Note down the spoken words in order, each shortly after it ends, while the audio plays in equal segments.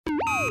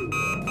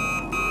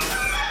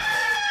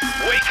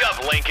Wake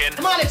up, Lincoln.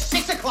 Come on, it's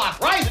 6 o'clock.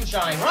 Rise and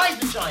shine,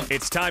 rise and shine.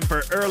 It's time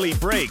for Early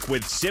Break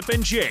with Sip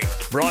and Jake.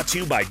 Brought to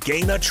you by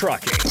Gaina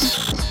Trucking.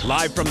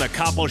 Live from the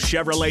Coppel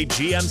Chevrolet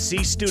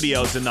GMC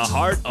studios in the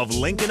heart of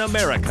Lincoln,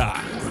 America.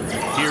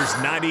 Here's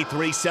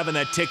 93.7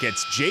 The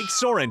Ticket's Jake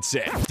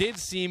Sorensen. Did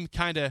seem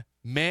kind of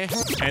meh.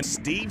 And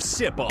Steve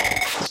Sipple.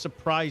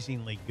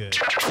 Surprisingly good.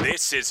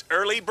 This is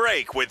Early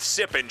Break with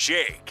Sip and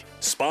Jake.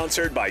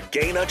 Sponsored by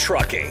Gaina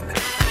Trucking.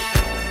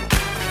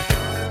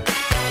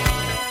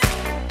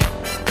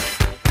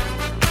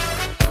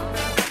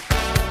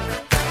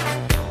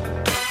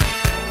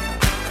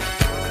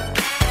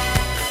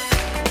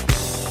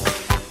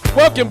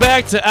 Welcome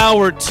back to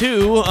Hour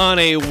 2 on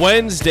a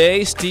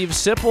Wednesday. Steve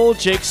Sipple,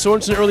 Jake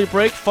Sorensen, Early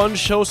Break. Fun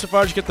show so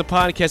far. You get the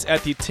podcast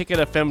at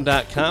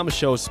theticketfm.com. The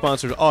show is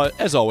sponsored,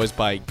 as always,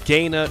 by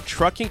Gaina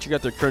Trucking. Check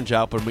out their current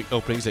job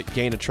openings at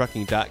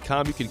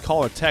gainatrucking.com. You can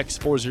call or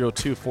text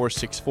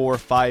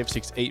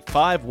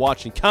 402-464-5685.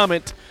 Watch and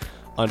comment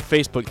on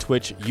Facebook,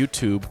 Twitch,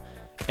 YouTube,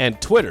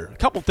 and Twitter. A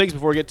couple things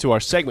before we get to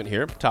our segment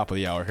here, top of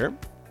the hour here.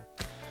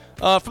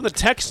 From the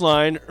text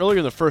line, earlier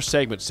in the first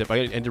segment, Sip,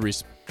 I had to read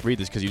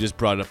this because you just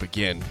brought it up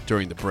again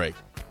during the break.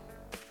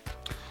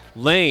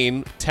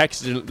 Lane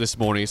texted this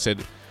morning and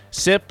said,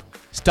 Sip,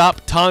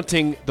 stop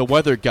taunting the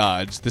weather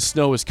gods. The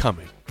snow is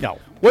coming. No.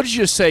 What did you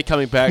just say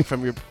coming back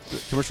from your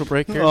commercial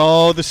break here?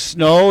 Oh, the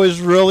snow is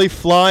really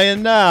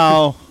flying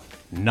now.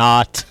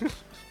 Not.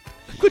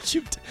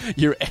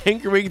 You're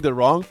angering the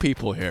wrong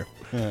people here.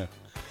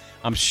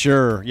 I'm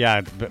sure.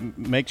 Yeah, but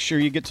make sure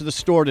you get to the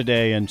store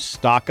today and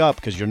stock up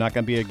because you're not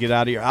going to be able to get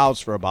out of your house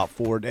for about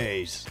 4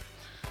 days.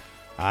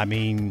 I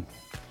mean,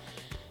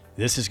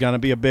 this is going to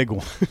be a big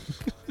one.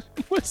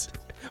 What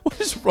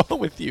is wrong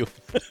with you?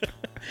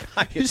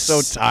 I get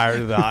so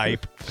tired of the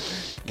hype.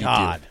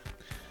 God.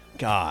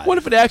 What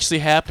if it actually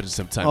happens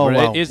sometime? Oh,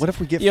 well, what if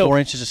we get 4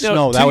 inches of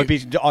snow? That would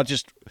be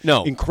just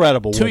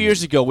incredible. 2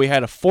 years ago, we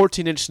had a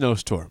 14-inch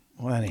snowstorm.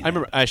 Well, anyway. I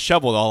remember I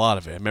shoveled all out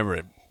of it. I remember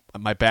it.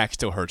 My back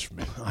still hurts from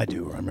it. I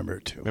do. I remember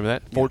it, too. Remember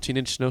that?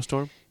 14-inch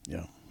snowstorm?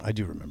 Yeah, I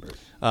do remember it.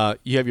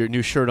 You have your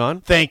new shirt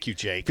on? Thank you,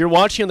 Jake. If you're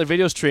watching on the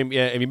video stream,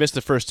 and you missed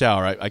the first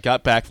hour, I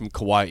got back from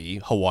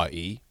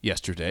Hawaii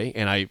yesterday,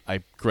 and I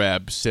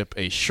grabbed Sip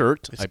a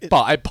shirt. I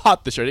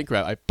bought the shirt. I didn't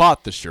grab. I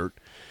bought the shirt.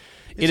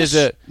 It is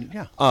a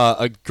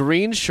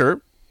green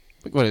shirt.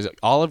 What is it?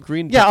 Olive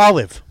green? Yeah,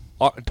 olive.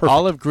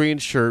 Olive green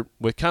shirt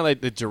with kind of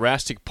like the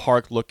Jurassic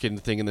Park looking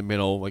thing in the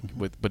middle, but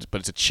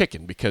it's a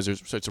chicken because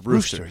it's a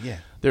rooster. Yeah.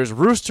 There's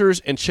roosters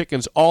and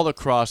chickens all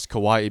across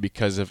Kauai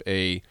because of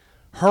a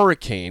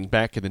hurricane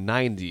back in the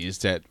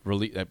 90s that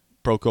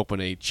broke open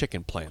a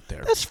chicken plant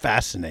there. That's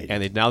fascinating.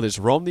 And now just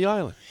roam the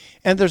island.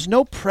 And there's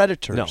no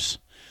predators. No.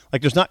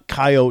 Like there's not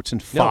coyotes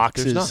and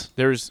foxes. No,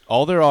 there's not.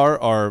 All there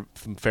are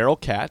some feral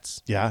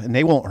cats. Yeah, and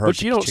they won't hurt.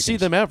 But you don't see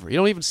them ever. You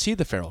don't even see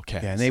the feral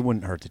cats. Yeah, and they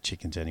wouldn't hurt the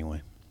chickens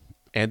anyway.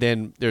 And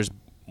then there's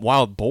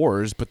wild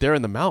boars, but they're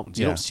in the mountains.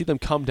 You don't see them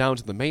come down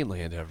to the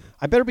mainland ever.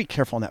 I better be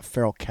careful on that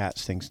feral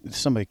cats thing.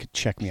 Somebody could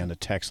check me on the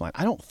text line.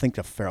 I don't think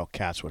the feral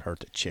cats would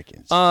hurt the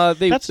chickens.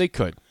 They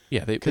could.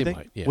 Yeah, they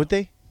might. Yeah. Would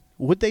they?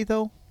 Would they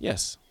though?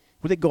 Yes.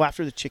 Would they go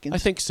after the chickens? I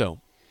think so.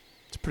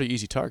 It's a pretty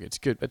easy target. It's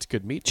good. That's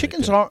good meat.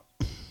 Chickens aren't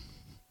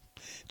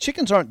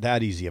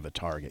that easy of a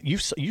target. You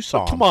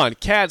saw. Come on,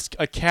 cats.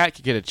 A cat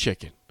could get a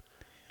chicken.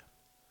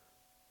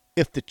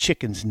 If the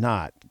chicken's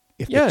not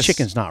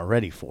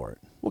ready for it.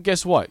 Well,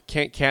 guess what?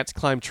 Can't cats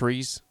climb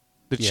trees?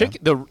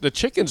 The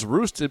chickens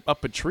roosted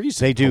up in trees.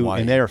 They do, Hawaii.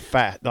 and they're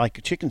fat.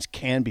 Like chickens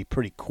can be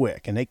pretty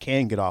quick, and they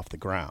can get off the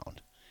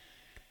ground.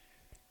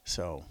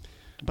 So,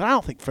 but I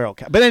don't think feral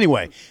cat. But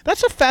anyway,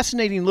 that's a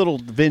fascinating little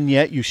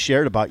vignette you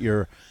shared about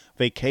your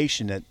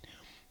vacation.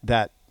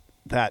 That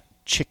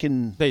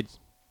chicken,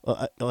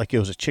 like it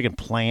was a chicken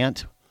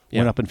plant.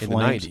 Went up in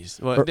flames. The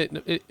 90s. Well,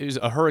 it was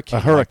a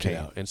hurricane.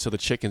 Out, and so the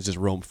chickens just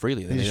roamed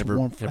freely. They never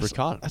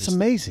caught them. That's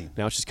amazing.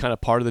 Now it's just kind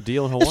of part of the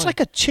deal in Hawaii. It's like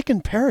a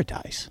chicken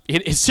paradise.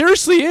 It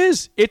seriously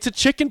is. It's a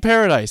chicken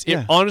paradise.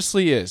 It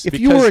honestly is.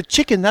 If you were a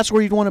chicken, that's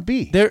where you'd want to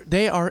be.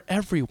 They are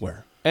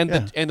everywhere. And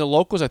the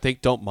locals, I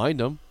think, don't mind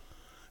them.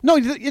 No,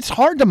 it's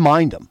hard to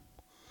mind them.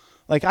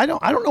 Like I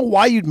don't know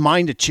why you'd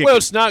mind a chicken. Well,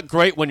 it's not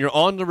great when you're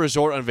on the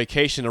resort on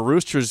vacation. A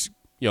rooster's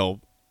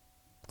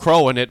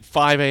crowing at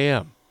 5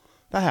 a.m.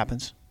 That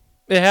happens.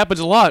 It happens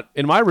a lot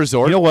in my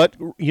resort.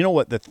 You know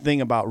what? The thing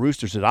about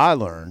roosters that I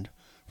learned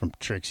from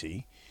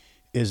Trixie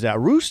is that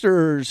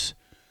roosters.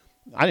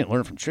 I didn't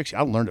learn it from Trixie.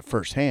 I learned it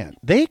firsthand.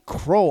 They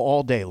crow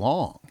all day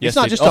long. Yes, it's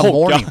not just a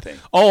morning thing.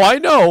 Oh, I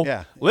know.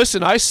 Yeah.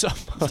 Listen, It's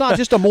not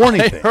just a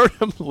morning thing. I heard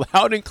them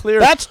loud and clear.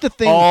 That's the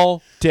thing.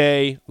 All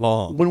day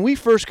long. When we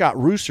first got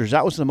roosters,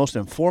 that was the most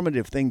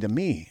informative thing to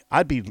me.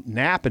 I'd be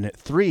napping at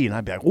 3, and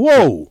I'd be like,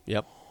 whoa.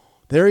 Yep.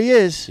 There he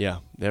is. Yeah.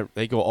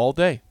 They go all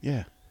day.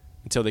 Yeah.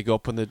 Until they go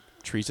up in the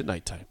trees at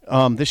nighttime.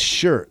 This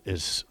shirt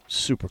is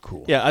super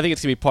cool. Yeah, I think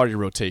it's going to be part of your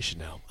rotation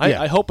now.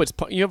 I hope it's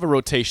you have a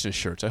rotation of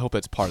shirts. I hope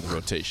that's part of the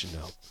rotation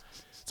now.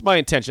 It's my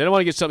intention. I don't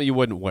want to get something you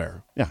wouldn't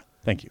wear. Yeah,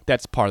 thank you.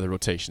 That's part of the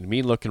rotation.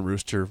 Mean-looking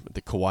rooster with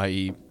the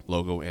Kauai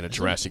logo and a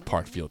Jurassic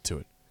Park feel to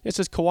it. It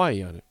says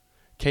Kauai on it.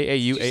 Kauai.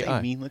 Did you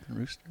say mean-looking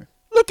rooster?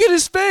 Look at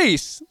his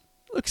face.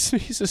 Look,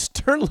 he's a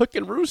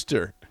stern-looking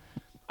rooster.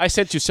 I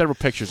sent you several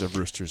pictures of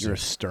roosters. You're a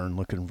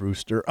stern-looking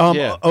rooster.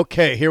 Yeah.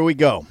 Okay, here we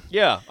go.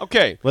 Yeah,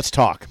 okay. Let's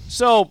talk.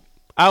 So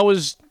I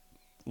was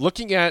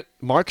looking at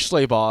Mark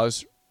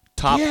Schlabach's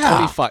top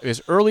 25,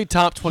 his early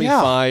top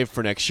 25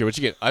 for next year, which,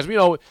 again, as we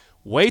know,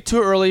 way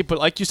too early, but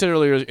like you said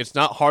earlier, it's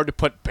not hard to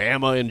put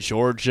Bama and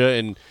Georgia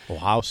and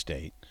Ohio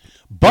State.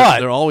 But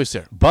they're always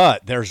there.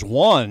 But there's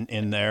one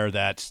in there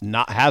that's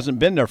hasn't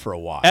been there for a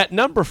while. At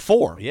number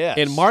 4, yes.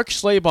 in Mark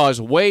Schlabach's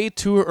way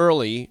too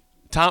early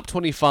top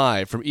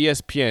 25 from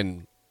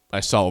ESPN I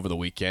saw over the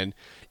weekend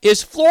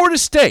is Florida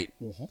State.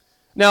 Mm-hmm.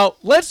 Now,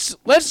 let's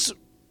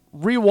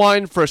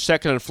rewind for a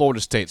second on Florida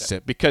State,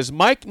 Sip, because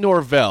Mike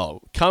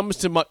Norvell comes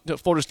to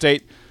Florida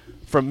State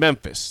from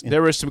Memphis.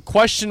 There was some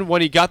question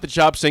when he got the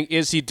job saying,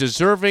 is he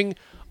deserving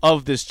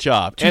of this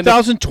job?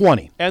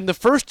 2020. And the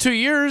first 2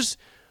 years,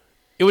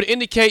 it would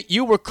indicate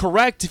you were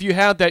correct if you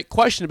had that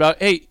question about,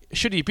 hey,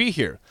 should he be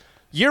here?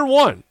 Year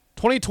 1,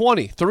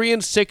 2020,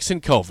 3-6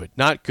 in COVID.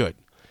 Not good.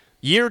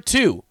 Year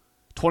 2,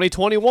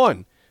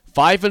 2021,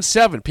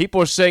 5-7.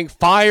 People are saying,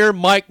 fire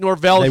Mike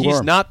Norvell.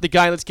 He's not the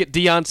guy. Let's get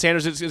Deion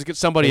Sanders. Let's get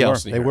somebody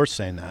else in here. They were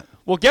saying that.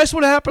 Well, guess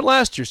what happened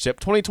last year, Sip,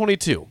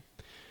 2022?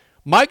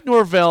 Mike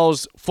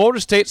Norvell's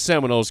Florida State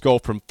Seminoles go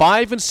from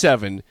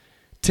 5-7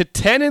 to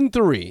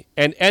 10-3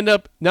 and end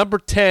up number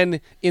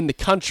 10 in the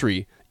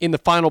country in the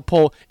final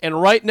poll.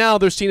 And right now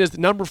they're seen as the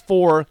number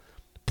 4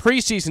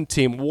 preseason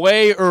team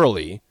way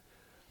early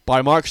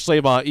by Mark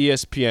Schlabach,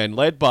 ESPN,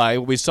 led by,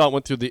 we saw it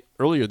went through the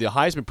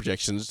Heisman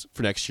projections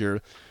for next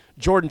year.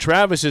 Jordan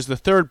Travis is the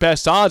third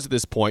best odds at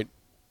this point,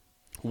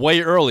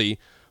 way early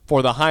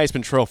for the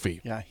Heisman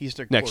Trophy. Yeah, he's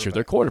their next year,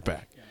 their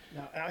quarterback.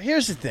 Now,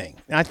 here's the thing.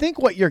 I think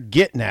what you're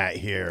getting at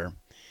here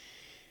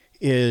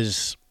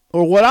is,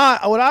 or what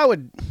I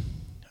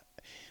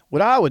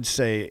would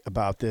say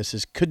about this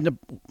is, could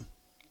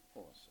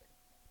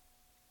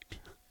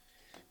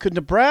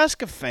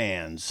Nebraska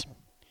fans,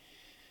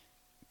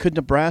 could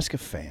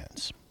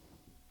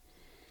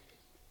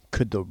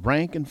the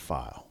rank and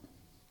file,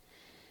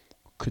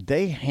 could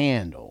they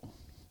handle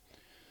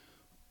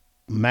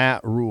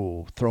Matt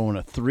Rule throwing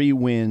a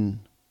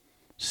 3-win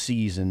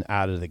season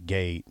out of the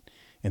gate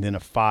and then a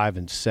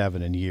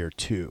 5-7 in year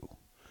 2?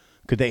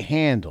 Could they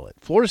handle it?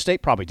 Florida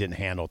State probably didn't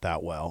handle it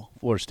that well.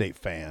 Florida State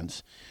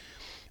fans.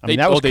 They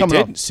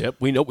didn't, Sip.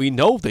 We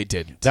know they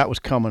didn't. That was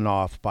coming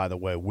off, by the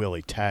way,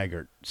 Willie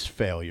Taggart's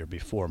failure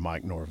before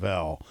Mike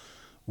Norvell.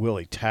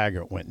 Willie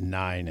Taggart went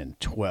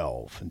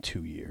 9-12 in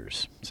 2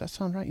 years. Does that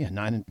sound right? Yeah,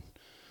 9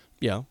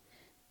 Yeah.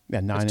 Yeah,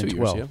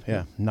 9-12.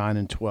 Yeah,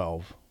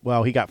 9-12.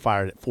 Well, he got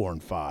fired at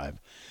 4-5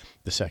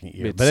 the second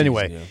year. But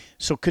anyway,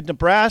 so could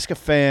Nebraska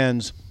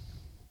fans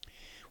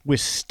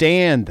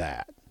withstand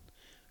that?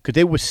 Could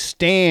they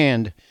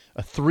withstand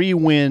a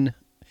 3-win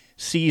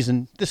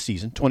season this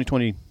season,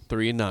 2020?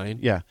 3-9.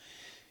 Yeah.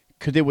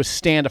 Could they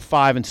withstand a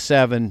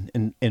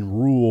 5-7 in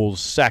Rule's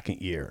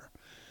second year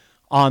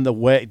on the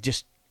way,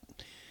 just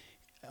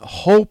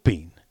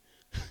hoping?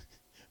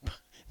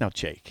 Now,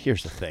 Jake,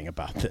 here's the thing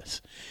about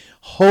this.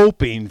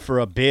 Hoping for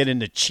a bid in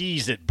the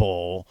Cheez-It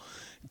Bowl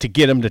to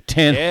get them to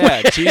 10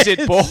 Yeah, wins.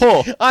 Cheez-It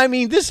Bowl. I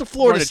mean, this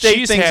Florida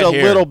State thing's a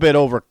little bit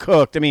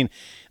overcooked. I mean,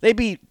 they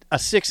beat a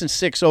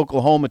 6-6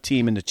 Oklahoma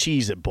team in the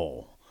Cheez-It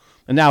Bowl.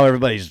 And now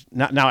everybody's –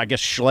 now I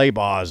guess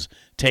Schlabach's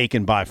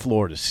taken by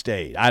Florida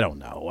State. I don't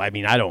know. I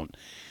mean, I don't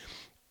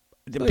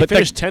 – They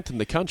finished 10th in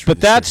the country.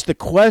 But that's the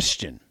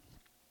question.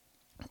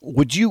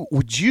 Would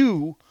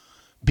you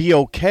be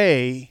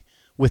okay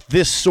with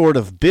this sort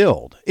of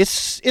build?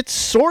 It's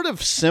sort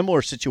of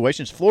similar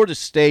situations. Florida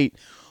State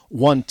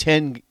won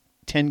 10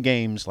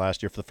 games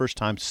last year for the first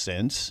time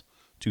since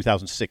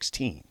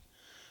 2016.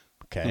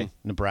 Okay.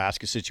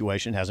 Nebraska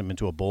situation hasn't been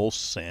to a bowl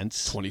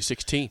since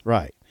 2016.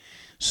 Right.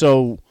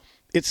 So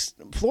it's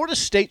Florida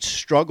State's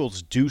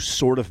struggles do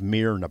sort of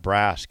mirror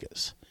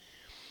Nebraska's.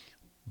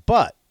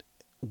 But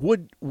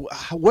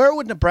where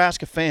would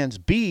Nebraska fans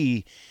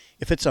be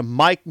if it's a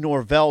Mike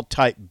Norvell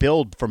type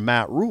build for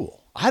Matt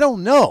Rule? I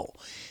don't know.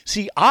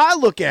 See, I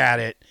look at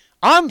it,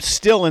 I'm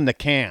still in the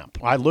camp.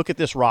 I look at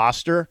this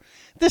roster.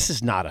 This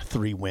is not a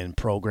 3-win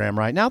program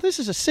right now. This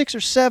is a 6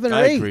 or 7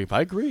 or 8.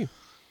 I agree.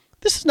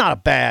 This is not a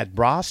bad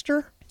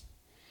roster.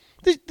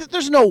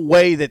 There's no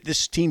way that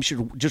this team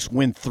should just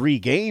win 3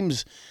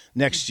 games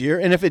next year.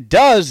 And if it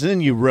does,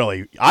 then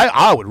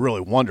I would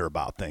really wonder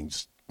about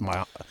things.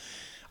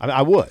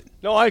 I would.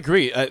 No, I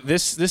agree.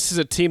 This is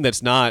a team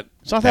that's not.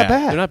 It's not that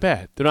bad. They're not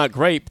bad. They're not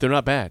great. But they're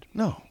not bad.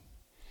 No,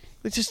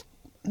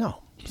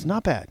 it's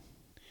not bad.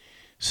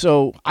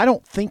 So I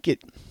don't think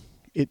it.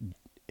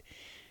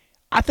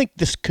 I think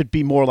this could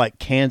be more like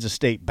Kansas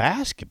State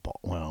basketball.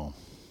 Well.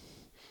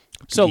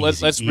 So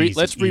let's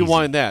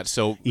rewind that.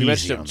 So we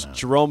mentioned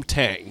Jerome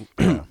Tang,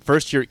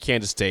 first year at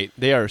Kansas State.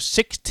 They are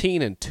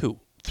 16-2.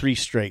 3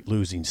 straight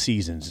losing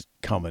seasons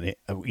coming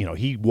in.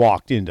 He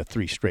walked into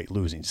 3 straight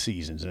losing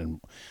seasons and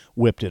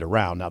whipped it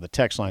around. Now, the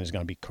text line is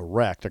going to be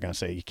correct. They're going to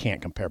say you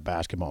can't compare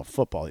basketball and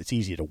football. It's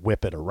easy to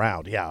whip it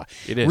around. Yeah,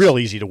 it is. Real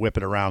easy to whip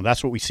it around.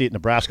 That's what we see at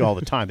Nebraska all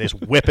the time. They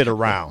just whip it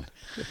around.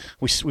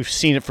 We've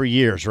seen it for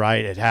years,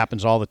 right? It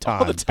happens all the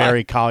time.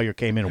 Barry Collier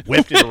came in and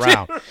whipped it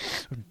around.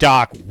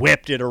 Doc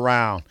whipped it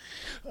around.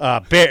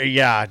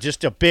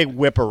 Just a big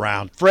whip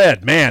around.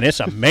 Fred, man, it's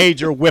a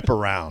major whip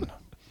around.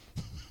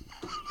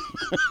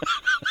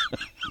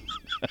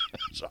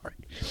 Sorry.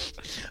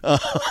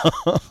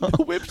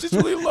 The whip's just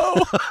really low.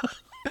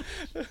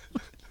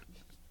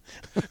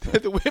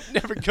 The whip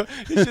never goes.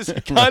 It's just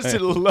a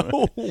constant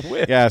low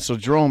whip. Yeah, so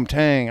Jerome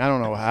Tang, I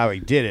don't know how he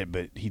did it,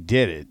 but he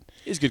did it.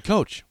 He's a good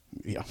coach.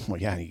 Yeah,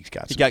 well, yeah, he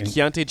got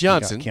Keontae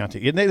Johnson.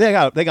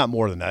 They got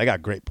more than that. They got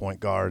a great point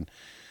guard.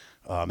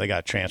 They got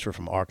a transfer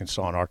from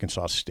Arkansas and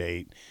Arkansas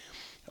State.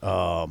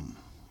 Do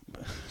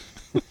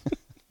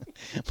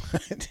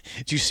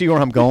you see where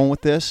I'm going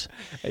with this?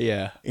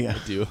 Yeah, I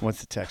do.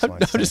 What's the text line?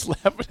 I'm just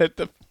laughing at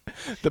the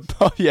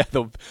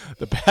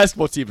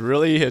basketball team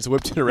really has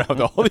whipped it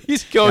around all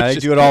these coaches. Yeah, they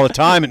do it all the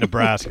time in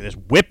Nebraska. Just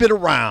whip it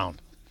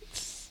around.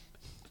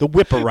 The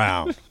whip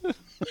around.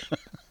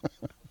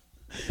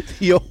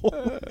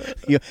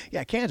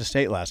 Kansas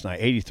State last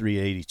night,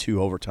 83-82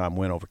 overtime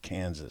win over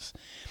Kansas.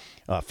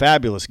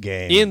 Fabulous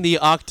game. In the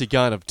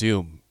Octagon of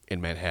Doom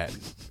in Manhattan.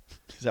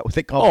 Is that what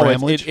they call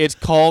Bramlage? It's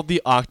called the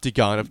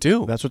Octagon of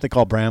Doom. That's what they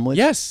call Bramlage?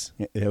 Yes.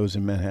 It was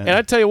in Manhattan. And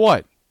I tell you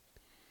what,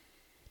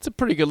 it's a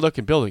pretty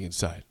good-looking building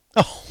inside.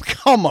 Oh,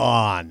 come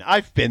on.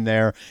 I've been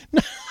there.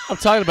 I'm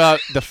talking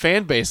about the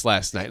fan base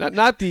last night.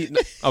 Not the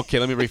 – okay,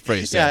 let me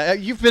rephrase that. Yeah,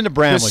 you've been to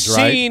Bramlage,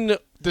 right?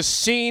 The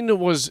scene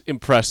was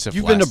impressive.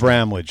 You've been to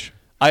Bramlage.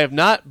 I have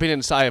not been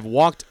inside. I have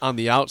walked on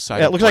the outside.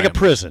 Yeah, it looks like a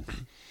prison.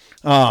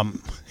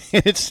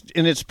 It's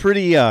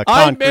pretty concrete.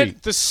 I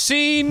meant the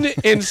scene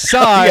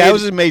inside. Yeah, it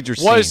was a major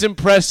scene. Was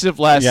impressive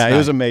last night. Yeah, it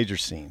was a major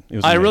scene.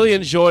 I really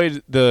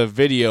enjoyed the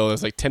video. It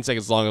was like 10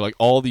 seconds long. Like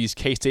all these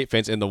K-State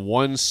fans and the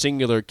one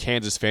singular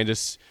Kansas fan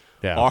just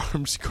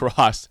arms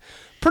crossed.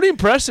 Pretty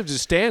impressive to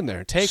stand there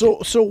and take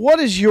it. So what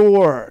is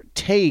your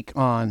take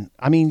on?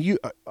 I mean,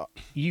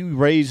 you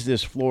raised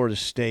this Florida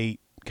State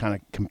kind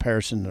of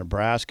comparison to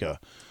Nebraska.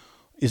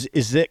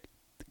 Is it?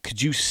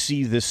 Could you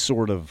see this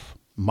sort of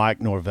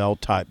Mike Norvell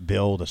type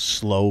build, a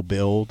slow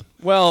build?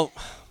 Well,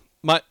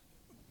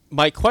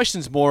 my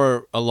question's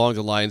more along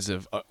the lines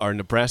of: are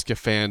Nebraska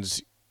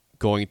fans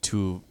going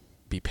to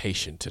be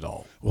patient at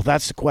all? Well,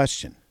 that's the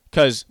question.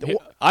 Because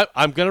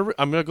I'm gonna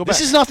go back. This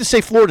is not to say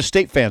Florida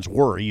State fans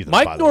were either.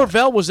 Mike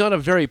Norvell was not a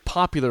very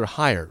popular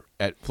hire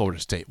at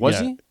Florida State, was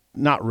he?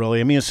 Not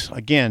really. I mean, it's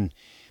again.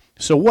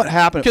 So what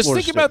happened? Because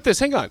think about this.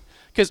 Hang on.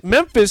 Because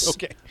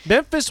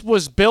Memphis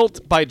was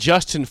built by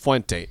Justin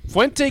Fuente.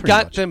 Fuente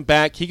got them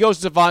back. He goes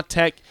to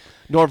Vatech.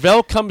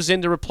 Norvell comes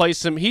in to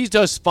replace him. He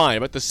does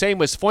fine, but the same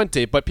was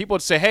Fuente. But people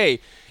would say, hey,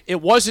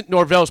 it wasn't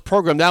Norvell's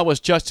program. That was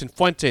Justin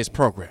Fuente's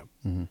program.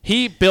 Mm-hmm.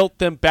 He built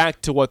them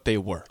back to what they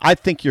were. I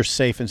think you're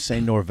safe in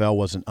saying Norvell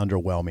was an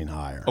underwhelming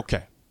hire.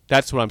 Okay.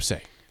 That's what I'm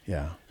saying.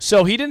 Yeah.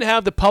 So he didn't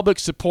have the public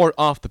support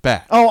off the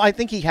bat. Oh, I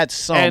think he had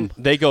some. And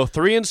they go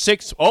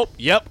 3-6. Oh,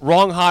 yep,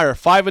 wrong hire.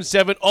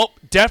 5-7. Oh,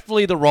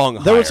 definitely the wrong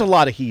hire. There was a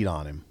lot of heat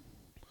on him.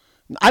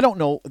 I don't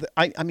know.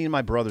 I mean,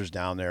 my brother's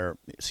down there,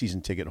 season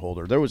ticket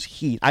holder. There was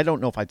heat. I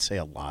don't know if I'd say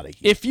a lot of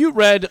heat. If you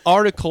read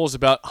articles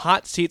about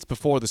hot seats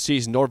before the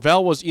season,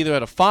 Norvell was either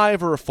at a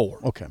 5 or a 4.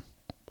 Okay.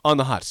 On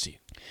the hot seat.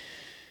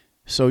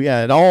 So,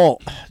 yeah, it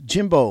all –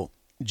 Jimbo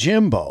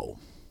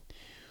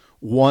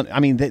won – I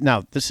mean,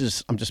 now this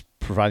is – I'm just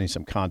providing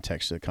some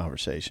context to the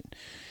conversation.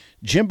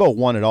 Jimbo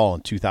won it all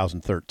in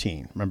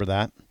 2013. Remember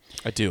that?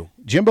 I do.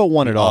 Jimbo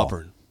won it all.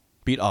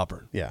 Beat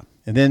Auburn. Yeah.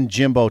 And then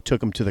Jimbo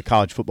took them to the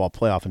college football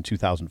playoff in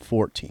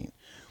 2014.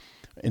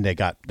 And they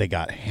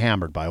got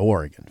hammered by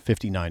Oregon,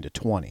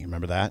 59-20.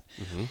 Remember that?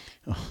 Mm-hmm.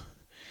 Oh,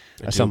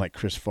 I sound like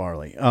Chris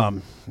Farley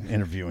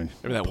interviewing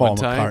Paul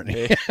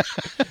McCartney.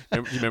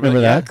 You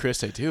remember that? Yeah,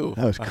 Chris, I do.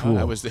 That was cool.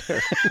 I was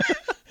there.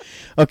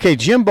 Okay,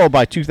 Jimbo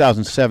by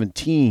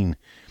 2017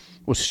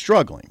 was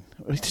struggling.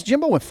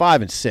 Jimbo went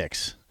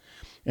 5-6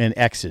 and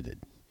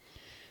exited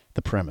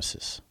the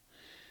premises.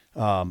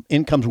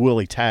 In comes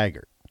Willie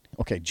Taggart.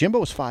 Okay, Jimbo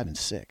was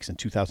 5-6 in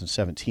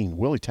 2017.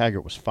 Willie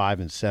Taggart was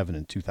 5-7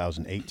 in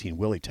 2018.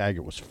 Willie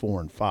Taggart was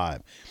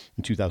 4-5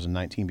 in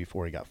 2019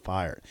 before he got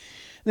fired.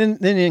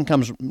 Then in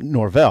comes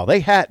Norvell.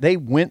 They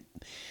went.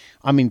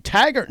 I mean,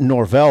 Taggart and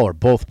Norvell are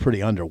both pretty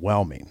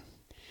underwhelming.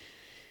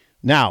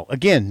 Now,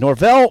 again,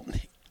 Norvell,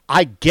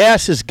 I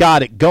guess, has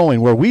got it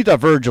going. Where we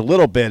diverge a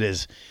little bit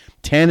is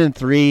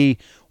 10-3,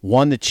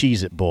 won the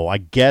Cheez-It Bowl. I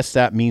guess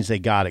that means they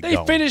got it going.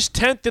 They finished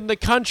 10th in the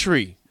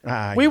country.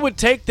 We would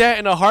take that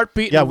in a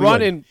heartbeat and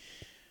run and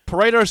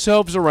parade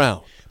ourselves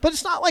around. But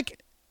it's not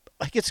like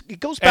it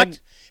goes back.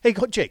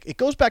 Jake, it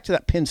goes back to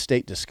that Penn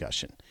State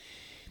discussion.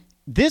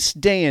 This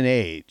day and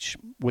age,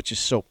 which is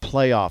so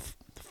playoff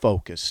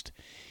focused,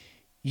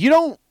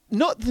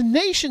 the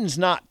nation's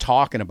not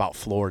talking about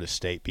Florida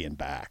State being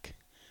back.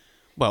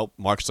 Well,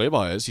 Mark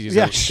Schlabach is. He's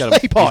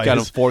got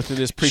him fourth in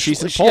his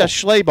preseason poll. Yeah,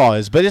 Schlabach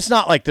is, but it's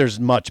not like there's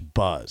much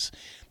buzz.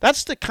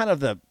 That's the kind of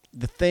the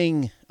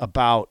thing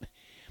about.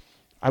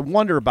 I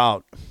wonder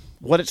about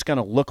what it's going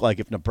to look like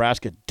if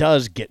Nebraska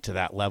does get to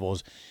that level.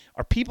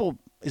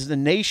 Is the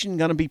nation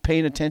going to be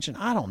paying attention?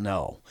 I don't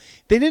know.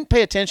 They didn't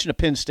pay attention to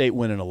Penn State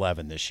winning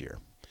 11 this year.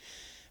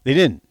 They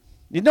didn't.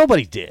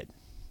 Nobody did.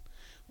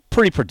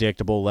 Pretty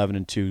predictable,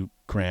 11-2,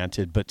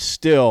 granted, but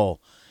still,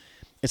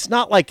 it's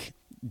not like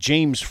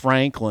James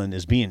Franklin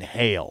is being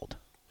hailed.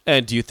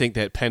 And do you think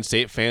that Penn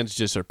State fans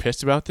just are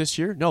pissed about this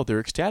year? No, they're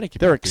ecstatic.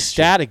 They're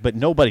ecstatic, but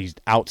nobody's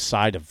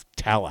outside of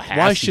Tallahassee.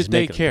 Why should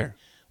they care?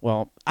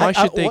 Well, why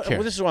should they care?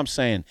 Well, this is what I'm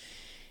saying.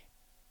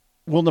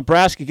 Will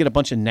Nebraska get a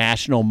bunch of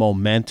national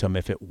momentum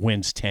if it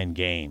wins 10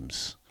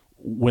 games?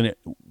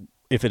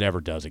 If it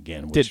ever does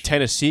again? Did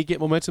Tennessee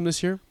get momentum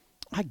this year?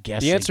 I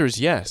guess the answer is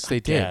yes. They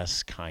did.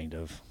 Yes, kind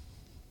of.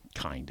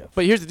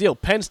 But here's the deal: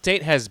 Penn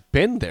State has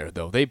been there,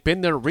 though. They've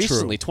been there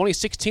recently. True.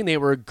 2016, they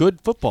were a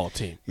good football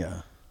team.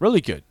 Yeah, really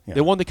good. Yeah.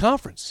 They won the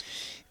conference.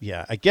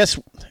 Yeah, I guess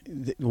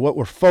what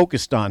we're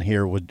focused on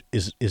here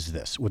is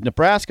this: would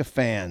Nebraska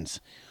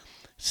fans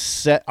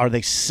are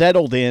they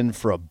settled in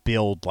for a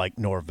build like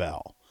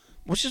Norvell,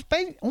 which is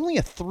only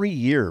a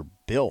 3-year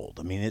build?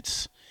 I mean,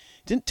 it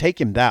didn't take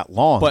him that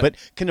long. But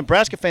can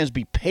Nebraska fans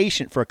be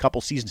patient for a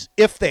couple seasons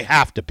if they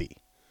have to be?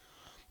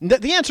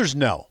 The answer is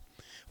no.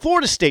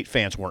 Florida State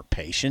fans weren't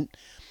patient.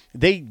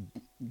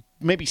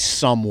 Maybe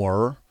some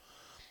were,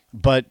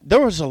 but there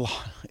was a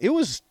lot. It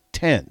was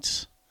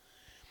tense.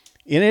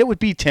 And it would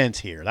be tense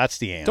here. That's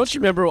the answer. Don't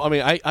you remember? I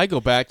mean, I go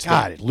back to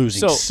God.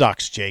 Losing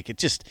sucks, Jake.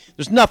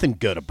 There's nothing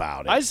good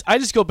about it. I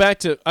just go back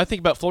to I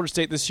think about Florida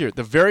State this year.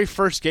 The very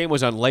first game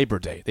was on Labor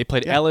Day. They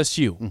played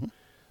LSU. Mm-hmm.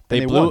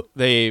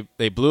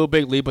 They blew a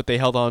big lead, but they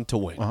held on to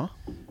win.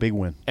 Big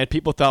win. And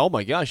people thought, oh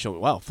my gosh,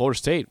 wow, Florida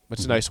State,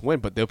 that's a nice win,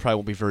 but they probably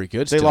won't be very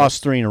good. They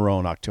lost 3 in a row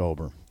in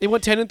October. They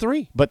went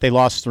 10-3. But they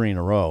lost 3 in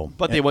a row.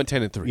 But they went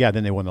 10-3. Yeah,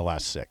 then they won the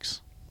last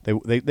 6.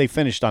 They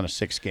finished on a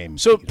 6-game.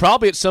 So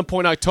probably at some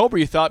point in October,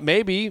 you thought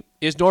maybe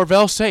is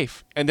Norvell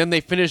safe, and then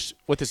they finished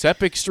with this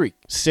epic streak.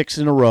 6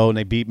 in a row, and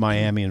they beat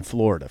Miami and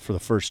Florida for the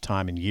first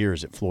time in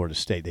years at Florida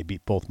State. They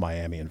beat both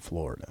Miami and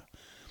Florida,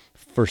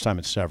 first time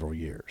in several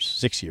years,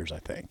 6 years, I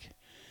think.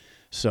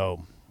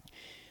 So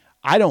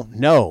I don't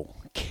know.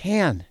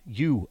 Can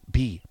you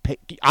be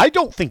patient? I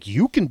don't think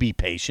you can be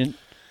patient.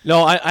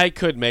 No, I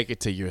could make it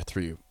to year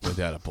 3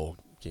 without a bowl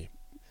game.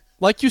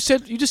 Like you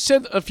just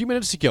said a few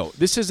minutes ago,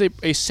 this is a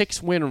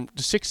 6-7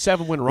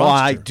 win roster. Well,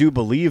 I do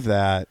believe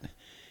that.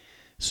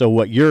 So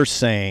what you're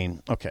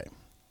saying, okay,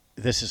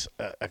 this is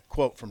a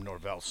quote from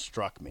Norvell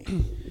struck me.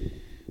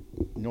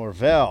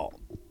 Norvell,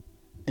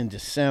 in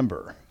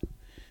December,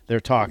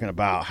 they're talking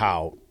about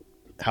how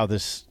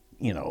this,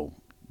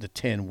 the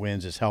 10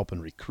 wins is helping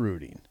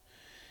recruiting.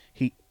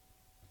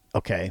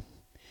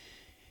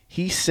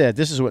 He said,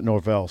 this is what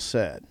Norvell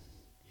said.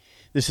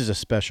 This is a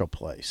special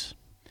place.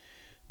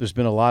 There's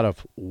been a lot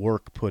of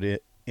work put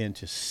in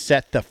to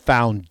set the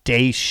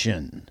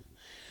foundation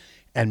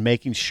and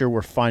making sure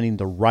we're finding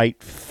the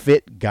right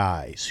fit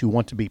guys who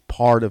want to be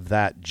part of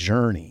that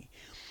journey.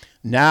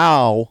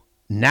 Now,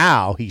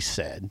 he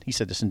said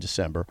this in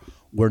December,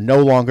 we're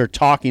no longer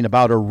talking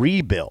about a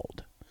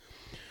rebuild.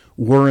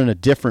 We're in a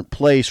different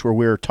place where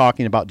we're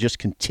talking about just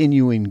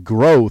continuing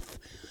growth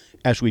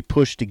as we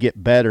push to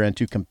get better and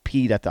to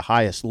compete at the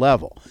highest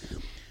level.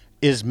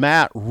 Is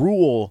Matt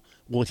Rhule,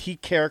 will he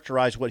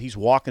characterize what he's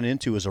walking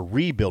into as a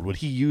rebuild? Would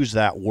he use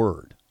that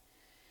word?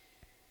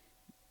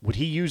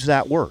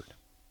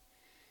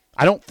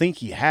 I don't think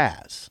he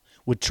has.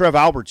 Would Trev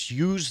Alberts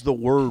use the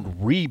word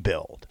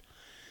rebuild?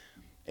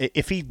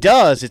 If he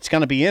does, it's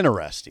going to be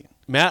interesting.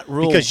 Matt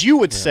Rhule, because you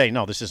would say,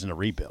 no, this isn't a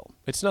rebuild.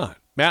 It's not.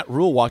 Matt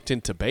Rhule walked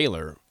into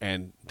Baylor,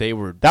 and they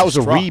were That was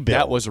a rebuild.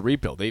 That was a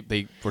rebuild.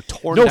 They were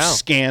torn down. No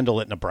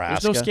scandal at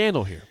Nebraska. There's no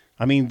scandal here.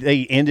 I mean,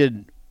 they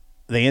ended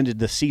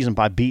the season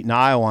by beating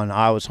Iowa on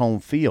Iowa's home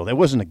field. It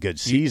wasn't a good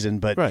season,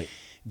 but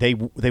they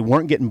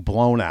weren't getting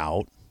blown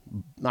out.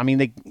 I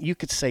mean, you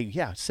could say,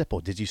 yeah,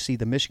 Sippo, did you see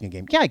the Michigan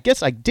game? Yeah, I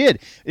guess I did.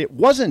 It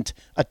wasn't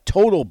a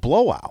total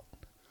blowout.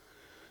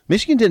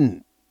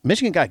 Michigan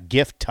got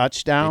gift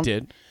touchdown.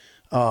 They did.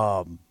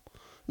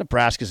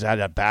 Nebraska's had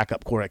a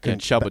backup quarterback. And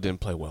Chuba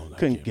didn't play well in that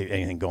couldn't game. get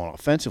anything going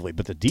offensively,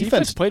 but the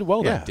defense played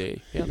well that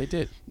day. Yeah, they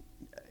did.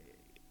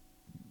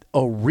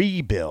 A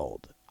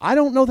rebuild. I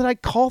don't know that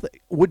I'd call that.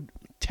 Would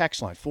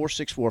text line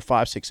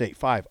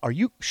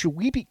 464-5685. Should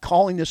we be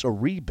calling this a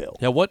rebuild?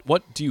 Yeah,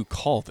 what do you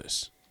call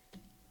this?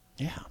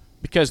 Yeah.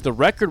 Because the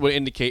record would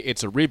indicate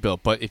it's a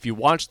rebuild, but if you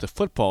watch the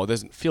football, it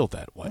doesn't feel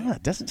that way. Yeah,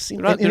 it doesn't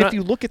seem. If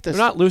you look at this,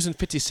 they're not losing 56-10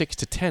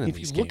 in these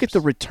games. If you look at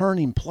the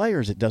returning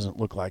players, it doesn't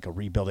look like a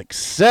rebuild,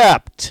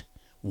 except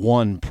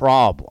one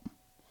problem.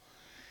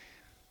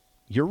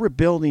 You're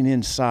rebuilding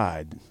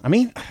inside. I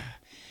mean,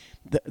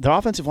 the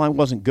offensive line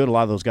wasn't good. A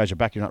lot of those guys are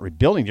back. You're not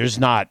rebuilding. You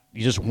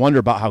just wonder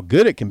about how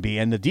good it can be.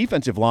 And the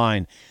defensive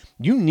line,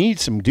 you need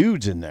some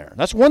dudes in there.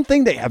 That's one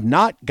thing they have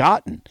not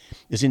gotten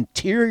is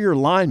interior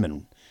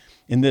linemen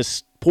in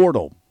this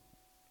portal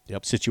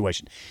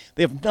situation.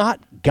 They have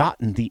not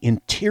gotten the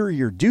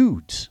interior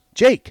dudes.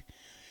 Jake,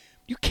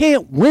 You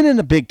can't win in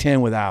the Big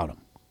Ten without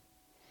them.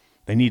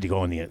 They need to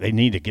go in the. They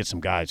need to get some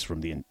guys from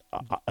the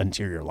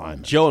interior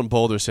linemen. Joe in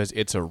Boulder says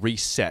it's a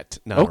reset,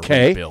 not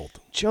a rebuild.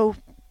 Joe,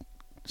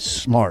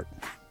 smart.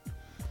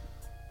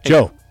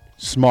 Joe,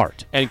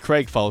 smart. And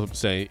Craig follows up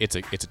saying it's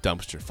a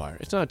dumpster fire.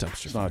 It's not a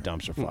dumpster It's fire. not a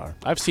dumpster fire.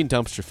 I've seen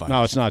dumpster fires.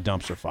 No, it's not a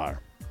dumpster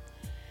fire.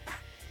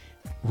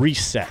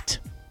 Reset,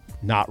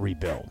 not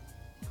rebuild.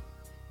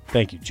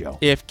 Thank you, Joe.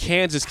 If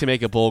Kansas can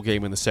make a bowl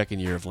game in the second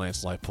year of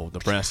Lance Leipold,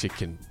 Nebraska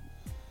can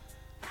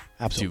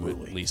do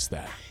Absolutely. at least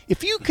that.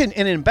 If you can,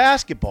 and in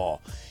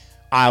basketball,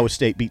 Iowa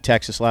State beat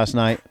Texas last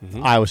night.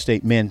 Iowa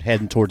State men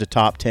heading toward the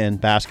top 10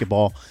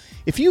 basketball.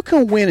 If you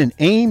can win in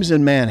Ames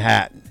and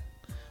Manhattan,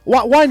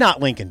 why not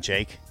Lincoln,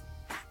 Jake?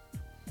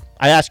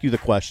 I ask you the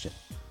question.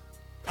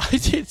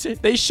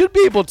 They should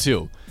be able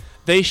to.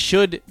 They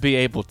should be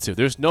able to.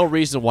 There's no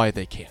reason why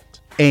they can't.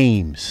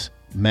 Ames,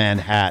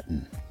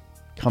 Manhattan.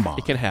 Come on.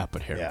 It can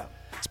happen here. Yeah.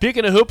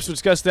 Speaking of hoops, we'll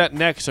discuss that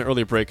next on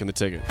Early Break in the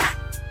Ticket.